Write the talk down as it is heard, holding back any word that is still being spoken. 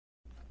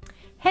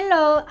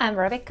Hello, I'm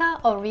Rebecca,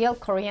 a real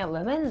Korean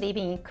woman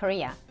living in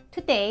Korea.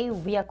 Today,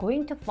 we are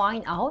going to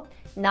find out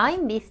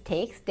 9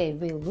 mistakes that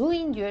will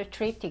ruin your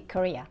trip to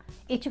Korea.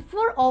 It's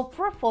full of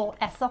fruitful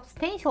and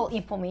substantial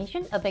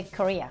information about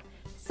Korea.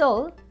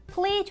 So,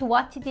 please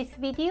watch this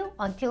video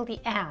until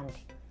the end.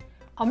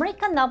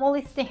 American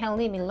novelist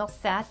Henry Miller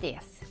said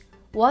this: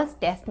 one's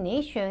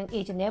destination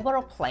is never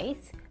a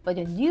place, but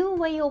a new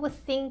way of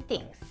seeing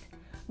things.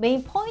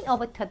 Main point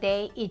of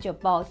today is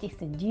about this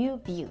new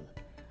view.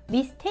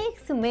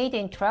 Mistakes made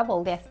in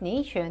travel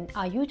destinations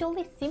are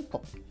usually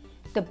simple.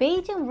 The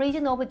basic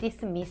reason of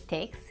these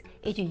mistakes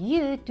is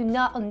you do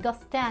not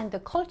understand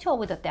the culture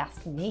of the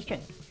destination.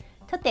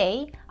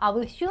 Today, I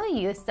will show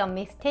you some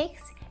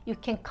mistakes you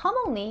can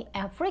commonly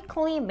and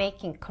frequently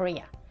make in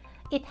Korea.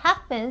 It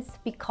happens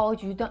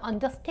because you don't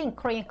understand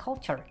Korean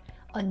culture,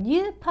 a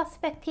new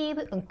perspective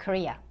on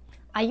Korea.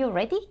 Are you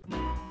ready?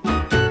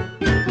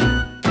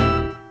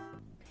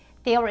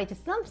 There is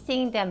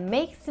something that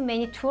makes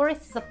many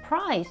tourists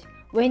surprised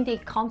when they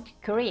come to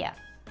Korea.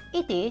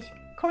 It is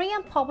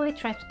Korean public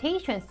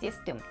transportation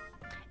system.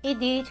 It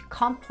is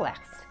complex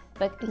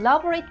but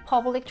elaborate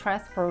public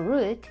transport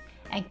route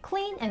and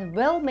clean and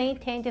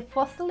well-maintained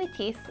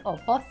facilities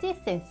of buses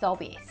and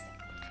subways.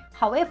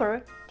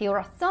 However, there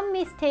are some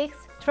mistakes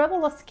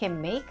travelers can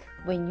make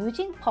when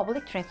using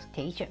public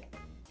transportation.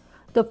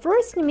 The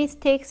first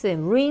mistake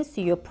ruins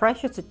your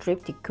precious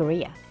trip to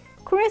Korea.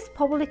 Korea's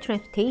public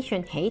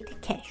transportation hates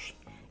cash.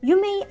 You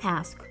may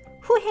ask,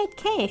 who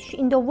hates cash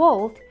in the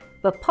world?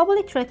 But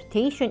public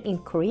transportation in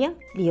Korea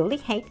really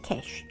hates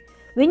cash.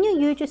 When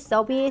you use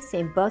subways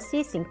and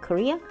buses in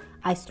Korea,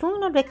 I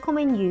strongly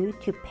recommend you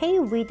to pay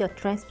with a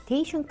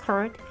transportation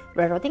card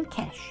rather than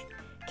cash.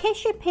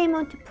 Cash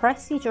payment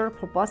procedure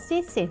for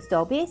buses and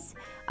subways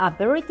are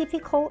very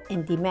difficult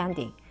and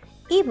demanding.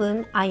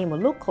 Even I am a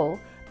local,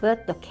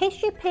 but the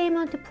cash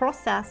payment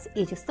process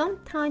is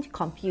sometimes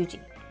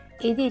confusing.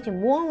 It is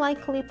more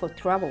likely for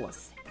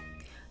travelers.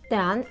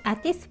 Then,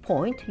 at this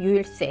point, you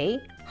will say,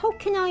 how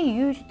can I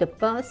use the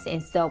bus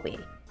and subway?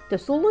 The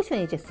solution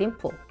is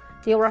simple.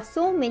 There are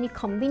so many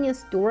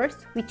convenience stores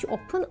which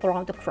open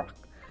around the clock.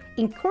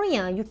 In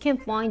Korea, you can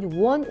find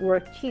 1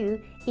 or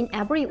 2 in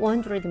every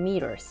 100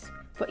 meters.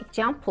 For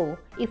example,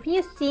 if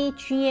you see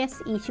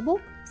GS25,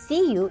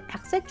 CU,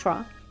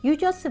 etc., you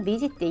just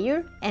visit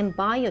there and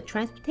buy a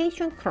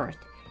transportation card,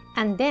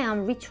 and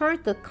then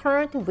recharge the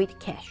card with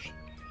cash.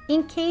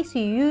 In case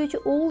you use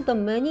all the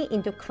money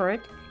in the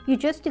card, you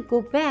just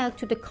go back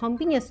to the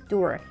convenience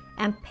store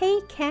and pay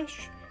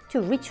cash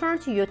to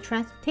recharge your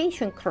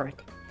transportation card.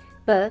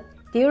 But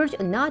there's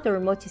another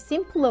much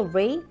simpler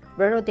way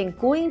rather than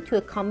going to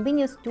a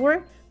convenience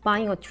store,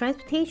 buying a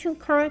transportation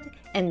card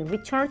and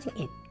recharging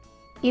it.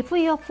 If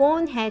your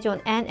phone has an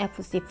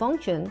NFC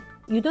function,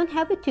 you don't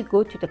have to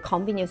go to the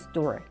convenience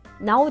store.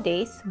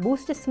 Nowadays,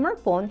 most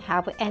smartphones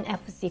have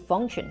NFC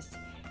functions.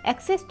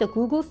 Access the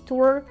Google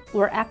Store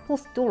or Apple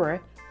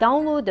Store,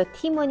 download the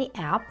T-Money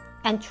app,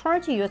 and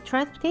charge your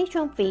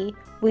transportation fee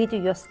with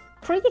your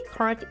credit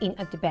card in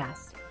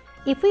advance.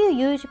 If you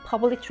use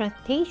public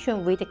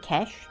transportation with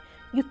cash,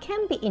 you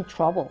can be in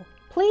trouble.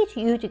 Please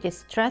use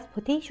this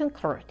transportation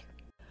card.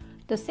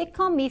 The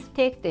second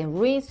mistake that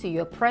ruins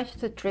your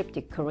precious trip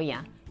to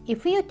Korea.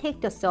 If you take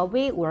the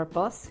subway or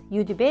bus,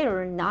 you'd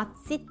better not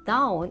sit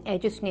down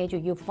as soon as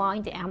you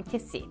find an empty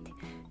seat.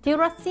 There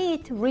are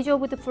seats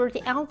reserved for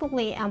the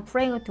elderly and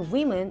pregnant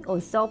women on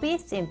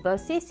subways and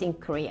buses in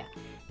Korea.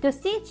 The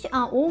seats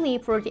are only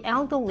for the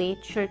elderly,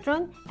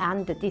 children,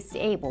 and the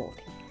disabled.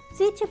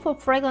 Seats for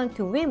pregnant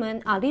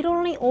women are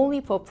literally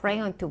only for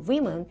pregnant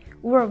women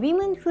or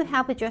women who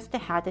have just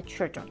had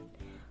children.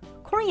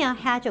 Korea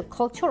has a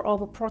culture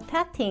of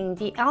protecting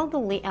the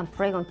elderly and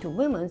pregnant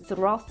women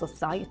throughout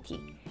society.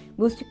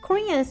 Most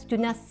Koreans do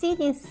not sit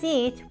in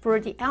seats for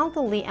the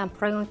elderly and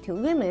pregnant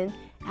women,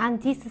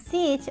 and these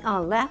seats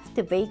are left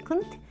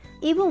vacant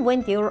even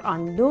when there are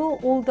no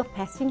older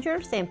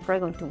passengers and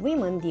pregnant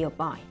women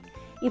nearby.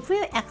 If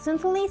you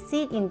accidentally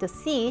sit in the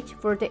seat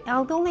for the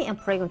elderly and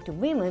pregnant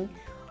women,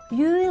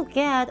 you will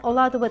get a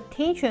lot of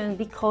attention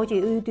because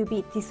it would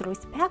be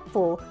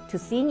disrespectful to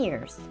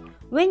seniors.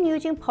 When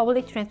using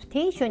public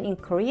transportation in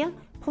Korea,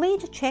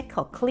 please check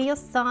a clear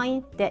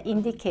sign that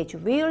indicates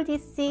where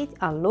these seats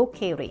are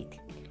located.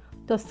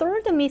 The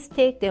third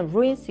mistake that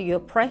ruins your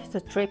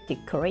precious trip to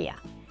Korea.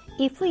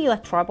 If you are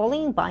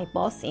traveling by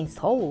bus in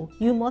Seoul,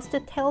 you must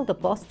tell the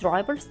bus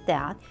drivers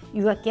that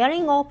you are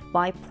getting off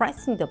by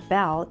pressing the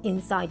bell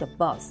inside the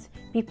bus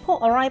before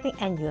arriving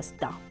at your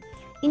stop.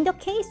 In the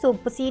case of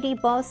city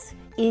bus,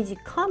 it is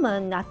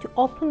common not to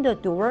open the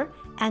door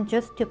and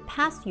just to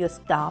pass your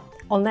stop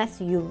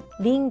unless you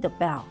ring the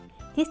bell.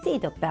 This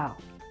is the bell.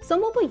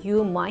 Some of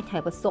you might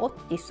have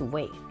thought this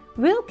way: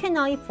 where can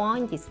I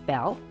find this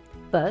bell?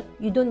 But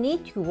you don't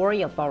need to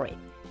worry about it.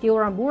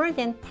 There are more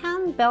than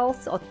 10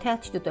 bells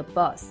attached to the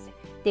bus.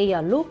 They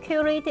are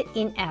located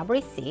in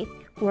every seat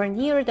or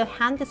near the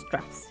hand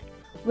straps.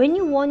 When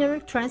you want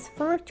to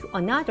transfer to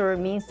another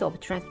means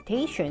of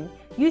transportation,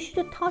 you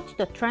should touch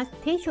the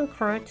transportation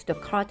card to the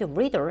card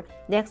reader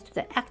next to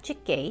the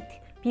exit gate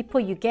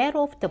before you get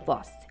off the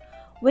bus.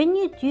 When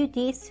you do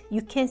this,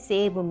 you can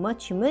save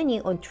much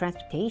money on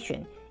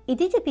transportation.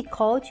 It is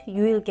because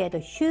you will get a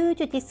huge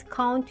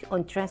discount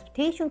on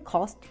transportation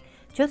cost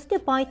just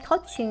by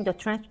touching the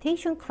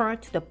transportation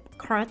card to the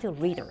card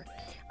reader.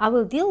 I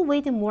will deal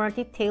with more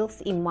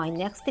details in my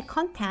next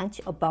content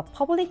about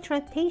public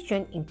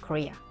transportation in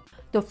Korea.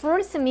 The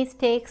first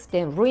mistake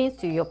that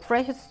ruins your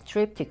precious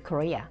trip to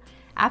Korea.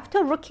 After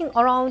looking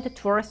around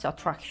tourist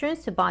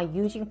attractions by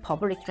using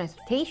public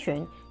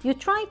transportation, you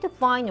try to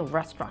find a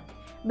restaurant.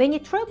 Many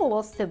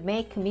travelers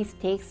make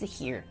mistakes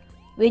here.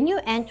 When you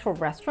enter a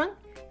restaurant,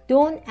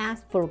 don't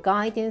ask for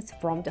guidance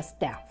from the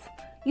staff.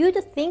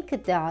 You'd think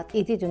that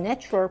it is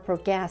natural for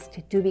guests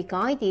to be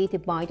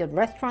guided by the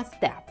restaurant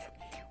staff.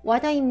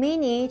 What I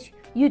mean is,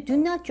 you do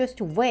not just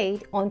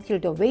wait until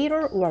the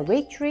waiter or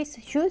waitress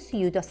shows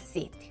you the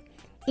seat.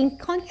 In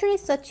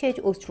countries such as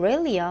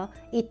Australia,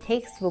 it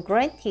takes for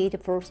granted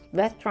for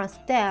restaurant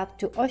staff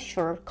to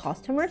usher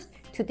customers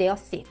to their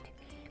seat.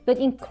 But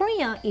in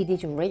Korea, it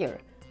is rare.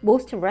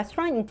 Most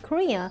restaurants in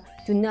Korea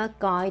do not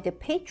guide the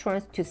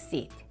patrons to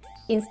sit.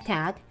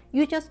 Instead,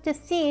 you just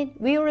sit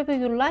wherever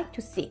you like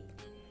to sit.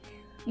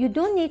 You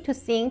don't need to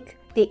think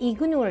they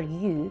ignore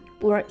you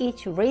or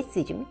it's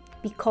racism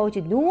because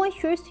no one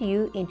shows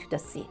you into the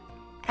seat.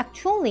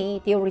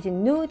 Actually, there is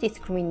no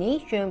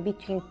discrimination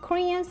between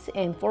Koreans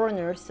and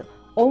foreigners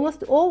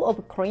almost all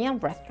of Korean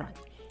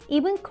restaurants.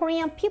 Even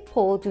Korean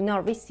people do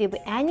not receive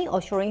any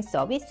ushering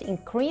service in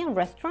Korean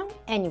restaurants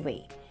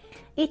anyway.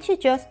 It's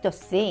just the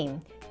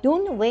same.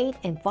 Don't wait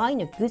and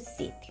find a good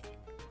seat.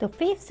 The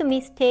fifth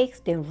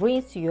mistake that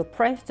ruins your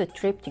precious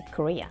trip to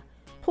Korea.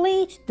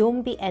 Please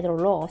don't be at a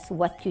loss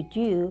what to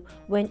do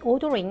when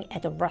ordering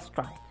at a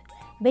restaurant.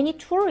 Many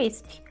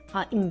tourists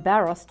are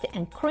embarrassed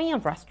at Korean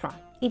restaurants.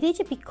 It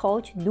is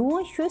because no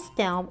one shows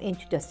them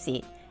into the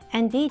seat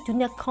and they do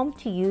not come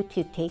to you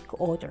to take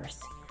orders.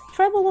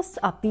 Travelers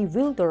are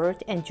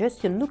bewildered and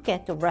just look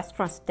at the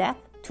restaurant staff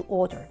to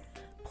order.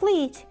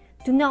 Please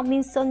do not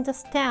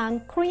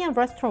misunderstand. Korean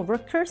restaurant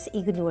workers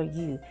ignore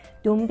you.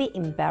 Don't be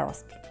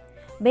embarrassed.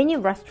 Many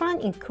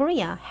restaurants in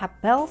Korea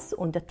have bells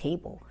on the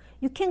table.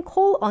 You can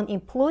call an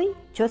employee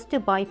just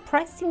by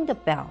pressing the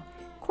bell.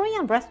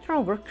 Korean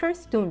restaurant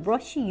workers don't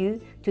rush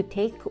you to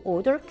take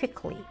order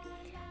quickly.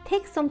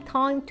 Take some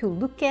time to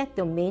look at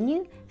the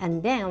menu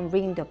and then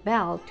ring the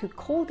bell to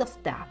call the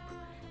staff,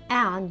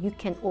 and you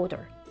can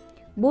order.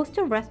 Most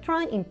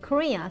restaurants in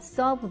Korea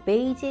serve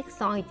basic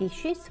side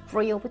dishes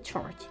free of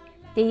charge.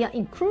 They are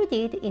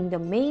included in the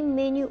main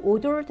menu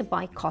ordered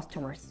by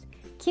customers.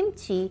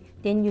 Kimchi,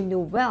 then you know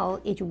well,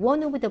 is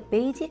one of the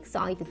basic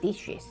side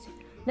dishes.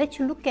 Let's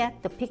look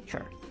at the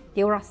picture.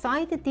 There are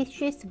side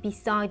dishes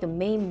beside the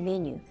main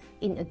menu.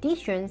 In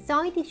addition,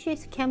 side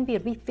dishes can be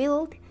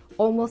refilled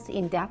almost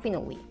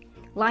indefinitely.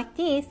 Like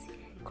this,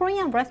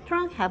 Korean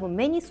restaurants have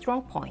many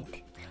strong points.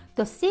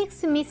 The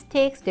sixth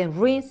mistake that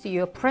ruins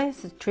your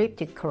precious trip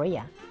to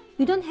Korea.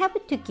 You don't have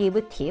to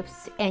give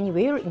tips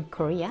anywhere in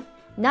Korea,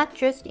 not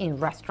just in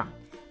restaurants.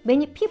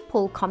 Many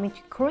people coming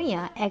to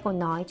Korea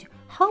agonize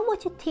how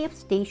much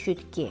tips they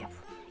should give.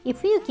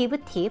 If you give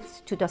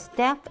tips to the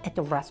staff at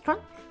the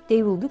restaurant,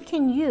 they will look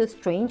at you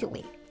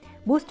strangely.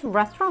 Most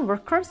restaurant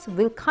workers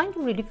will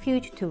kindly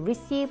refuse to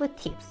receive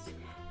tips.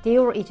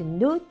 There is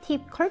no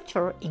tip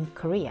culture in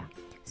Korea,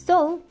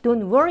 so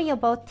don't worry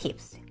about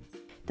tips.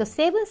 The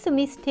seventh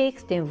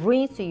mistake that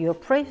ruins your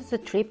precious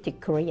trip to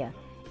Korea.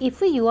 If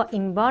you are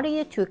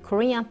invited to a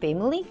Korean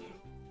family,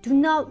 do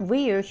not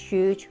wear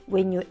shoes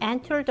when you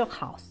enter the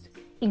house.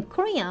 In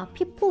Korea,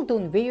 people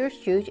don't wear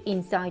shoes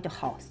inside the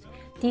house.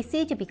 This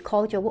is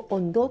because of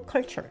ondol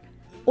culture.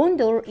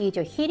 Ondol is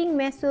a heating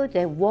method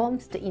that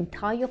warms the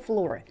entire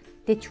floor.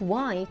 That's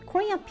why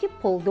Korean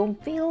people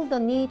don't feel the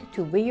need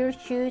to wear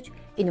shoes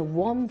in a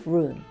warm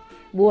room.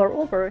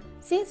 Moreover,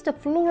 since the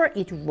floor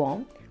is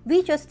warm,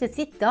 we just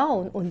sit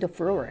down on the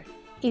floor.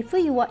 If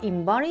you are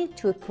invited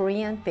to a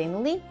Korean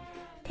family,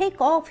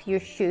 take off your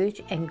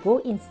shoes and go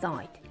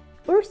inside.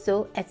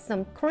 Also, at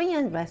some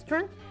Korean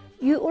restaurants,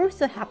 you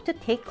also have to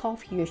take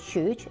off your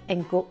shoes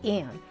and go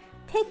in.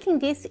 Taking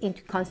this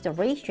into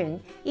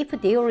consideration, if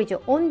there is an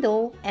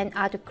ondol and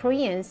other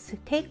Koreans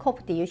take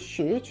off their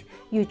shoes,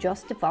 you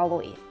just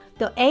follow it.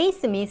 The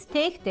eighth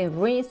mistake that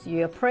ruins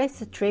your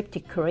precious trip to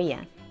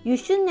Korea. You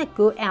should not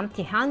go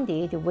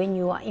empty-handed when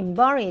you are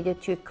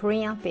invited to a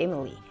Korean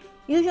family.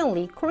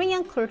 Usually,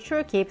 Korean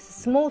culture gives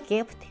small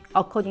gifts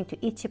according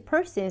to each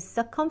person's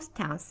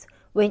circumstance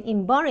when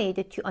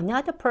invited to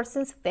another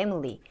person's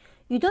family.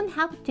 You don't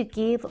have to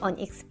give an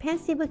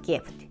expensive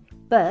gift,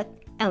 but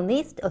at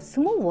least a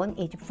small one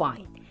is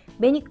fine.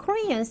 Many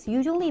Koreans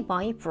usually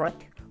buy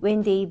fruit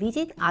when they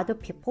visit other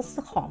people's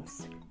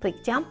homes. For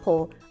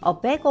example, a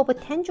bag of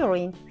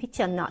tangerines, which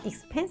are not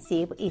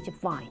expensive, is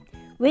fine.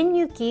 When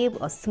you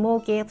give a small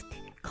gift,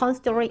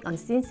 considering the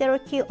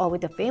sincerity of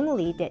the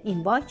family that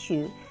invites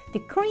you, the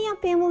Korean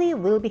family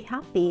will be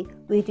happy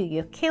with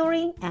your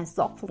caring and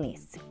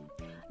thoughtfulness.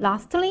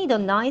 Lastly, the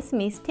ninth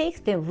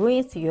mistake that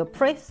ruins your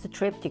precious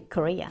trip to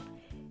Korea.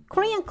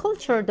 Korean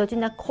culture does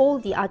not call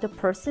the other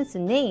person's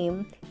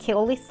name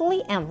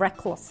carelessly and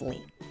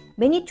recklessly.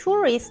 Many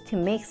tourists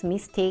make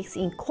mistakes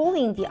in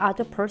calling the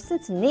other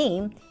person's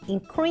name in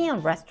Korean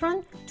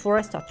restaurants,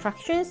 tourist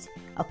attractions,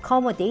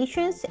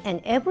 accommodations, and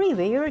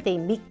everywhere they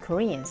meet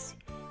Koreans.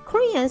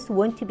 Koreans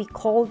want to be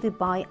called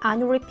by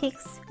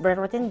honorifics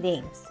rather than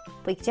names.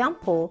 For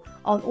example,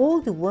 an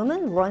old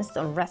woman runs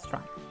a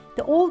restaurant.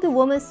 The old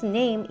woman's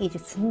name is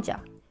Sunja.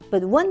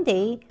 But one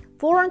day,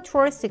 foreign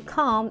tourists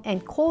come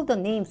and call the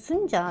name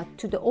Sunja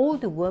to the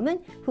old woman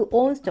who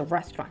owns the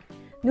restaurant.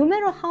 No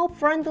matter how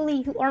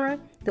friendly you are,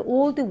 the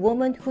old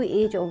woman who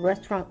is a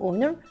restaurant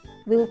owner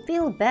will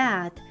feel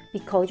bad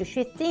because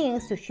she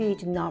thinks she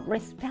is not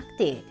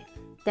respected.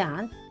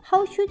 Then,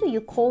 how should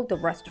you call the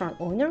restaurant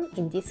owner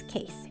in this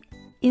case?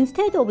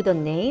 Instead of the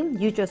name,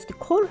 you just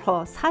call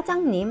her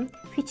사장님,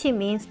 which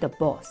means the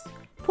boss.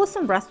 For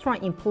some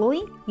restaurant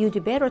employee,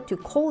 you'd better to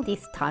call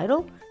this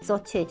title,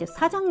 such as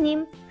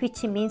사장님,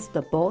 which means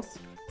the boss,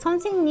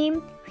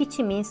 선생님, which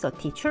means a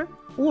teacher,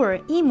 or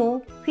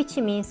이모, which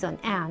means an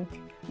aunt,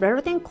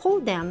 rather than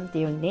call them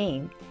their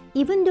name,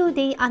 even though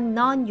they are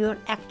not your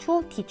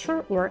actual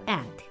teacher or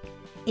aunt.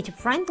 It's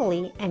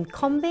friendly and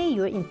convey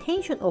your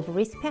intention of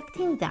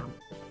respecting them.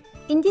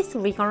 In this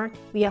regard,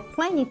 we are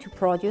planning to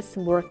produce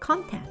more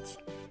content.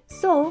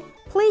 So,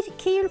 please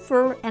care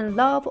for and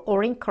love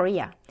Orin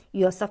Korea.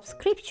 Your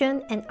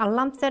subscription and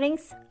alarm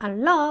settings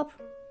and love.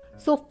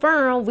 So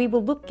far, we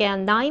will look at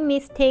 9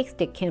 mistakes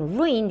that can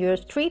ruin your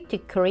trip to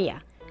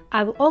Korea.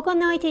 I will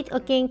organize it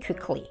again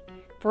quickly.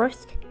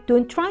 First,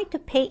 don't try to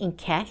pay in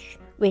cash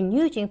when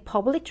using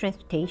public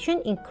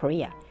transportation in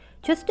Korea.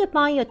 Just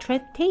buy a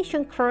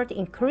transportation card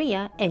in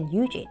Korea and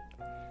use it.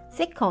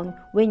 Second,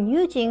 when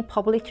using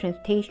public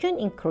transportation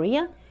in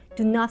Korea,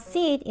 do not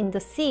sit in the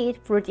seat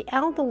for the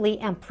elderly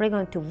and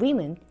pregnant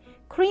women.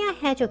 Korea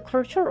has a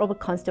culture of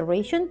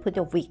consideration for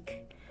the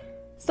weak.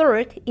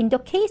 Third, in the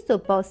case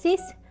of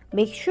buses,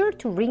 make sure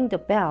to ring the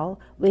bell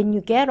when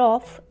you get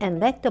off and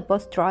let the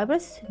bus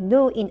drivers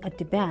know in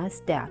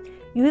advance that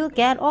you will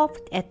get off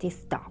at this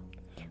stop.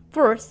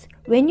 First,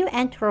 when you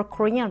enter a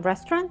Korean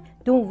restaurant,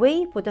 don't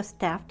wait for the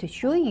staff to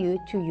show you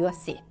to your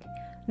seat.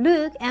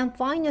 Look and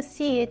find a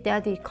seat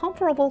that is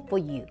comfortable for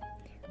you.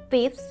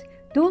 Fifth,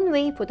 don't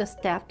wait for the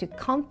staff to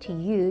come to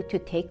you to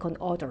take an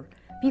order.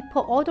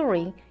 Before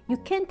ordering, you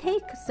can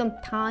take some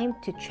time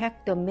to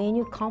check the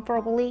menu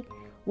comfortably.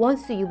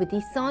 Once you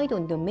decide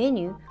on the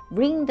menu,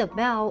 ring the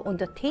bell on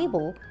the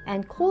table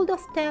and call the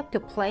staff to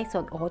place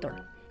an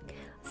order.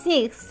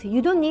 Sixth,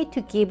 you don't need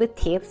to give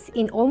tips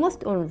in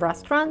almost all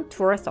restaurant,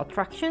 tourist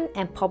attraction,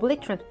 and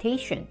public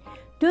transportation.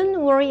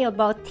 Don't worry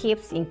about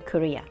tips in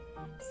Korea.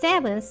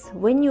 Seventh,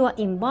 when you are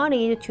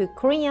invited to a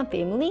Korean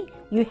family,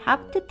 you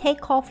have to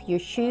take off your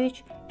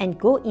shoes and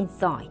go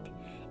inside.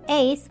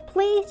 Eighth,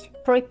 please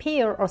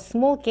prepare a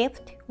small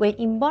gift when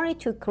invited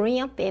to a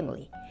Korean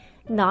family.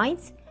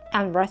 Ninth,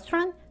 at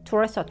restaurant,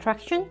 tourist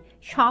attraction,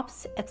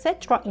 shops,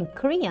 etc. in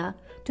Korea,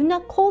 do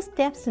not call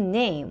staff's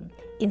name.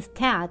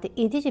 Instead,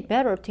 it is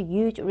better to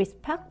use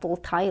respectful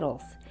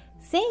titles.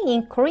 Saying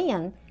in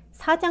Korean,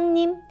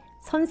 사장님,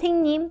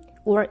 선생님,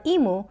 or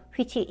이모,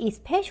 which is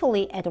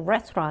especially at a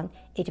restaurant,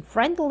 is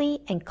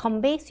friendly and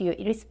conveys your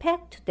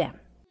respect to them.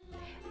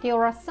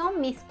 There are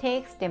some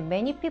mistakes that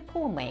many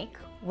people make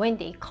when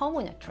they come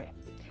on a trip.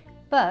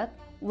 But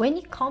when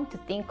you come to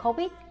think of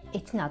it,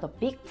 it's not a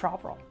big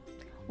problem.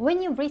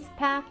 When you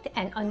respect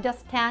and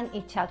understand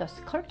each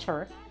other's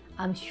culture,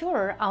 I'm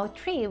sure our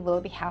trip will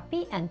be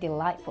happy and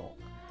delightful.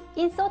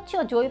 In such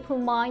a joyful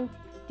mind,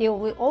 there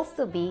will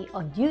also be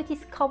a new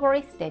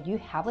discoveries that you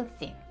haven't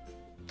seen.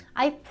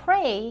 I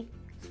pray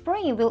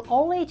spring will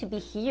always be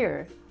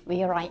here,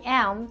 where I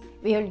am,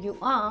 where you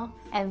are,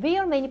 and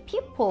where many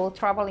people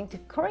traveling to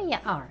Korea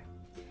are.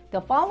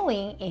 The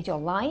following is a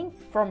line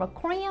from a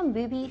Korean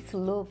movie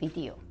slow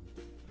video.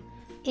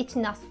 It's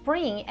not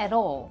spring at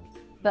all,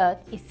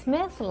 but it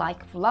smells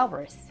like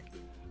flowers.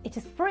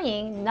 It's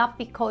spring not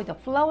because the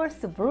flowers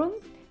bloom,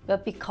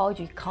 but because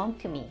you come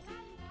to me.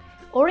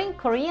 Orin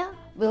Korea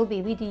will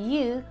be with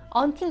you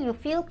until you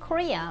feel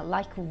Korea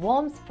like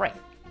warm spring.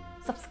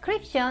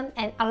 Subscription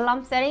and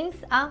alarm settings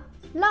are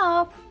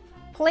love.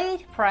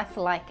 Please press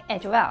like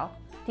as well.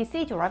 This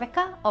is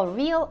Rebecca, a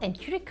real and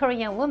true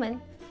Korean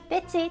woman.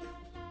 That's it.